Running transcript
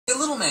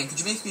man, could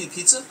you make me a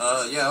pizza?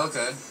 Yeah,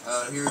 okay.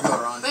 Here you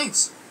go, Ron.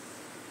 Thanks.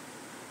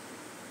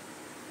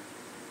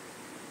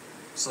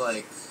 So,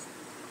 like,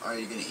 are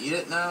you gonna eat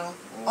it now?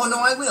 Oh, no,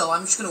 I will.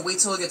 I'm just gonna wait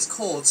till it gets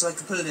cold so I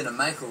can put it in a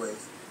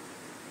microwave.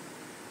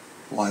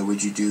 Why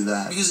would you do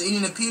that? Because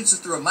eating a pizza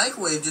through a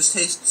microwave just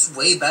tastes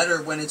way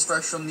better when it's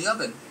fresh from the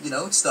oven. You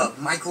know, it's the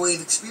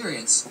microwave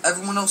experience.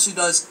 Everyone else who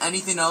does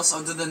anything else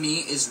other than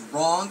me is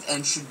wrong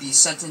and should be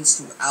sentenced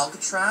to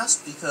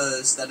Alcatraz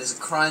because that is a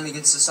crime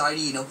against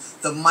society. You know,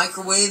 the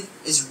microwave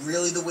is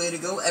really the way to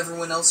go.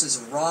 Everyone else is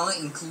wrong,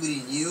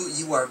 including you.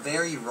 You are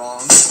very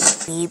wrong.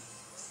 Beep,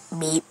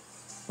 beep,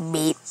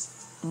 beep,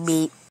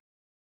 beep.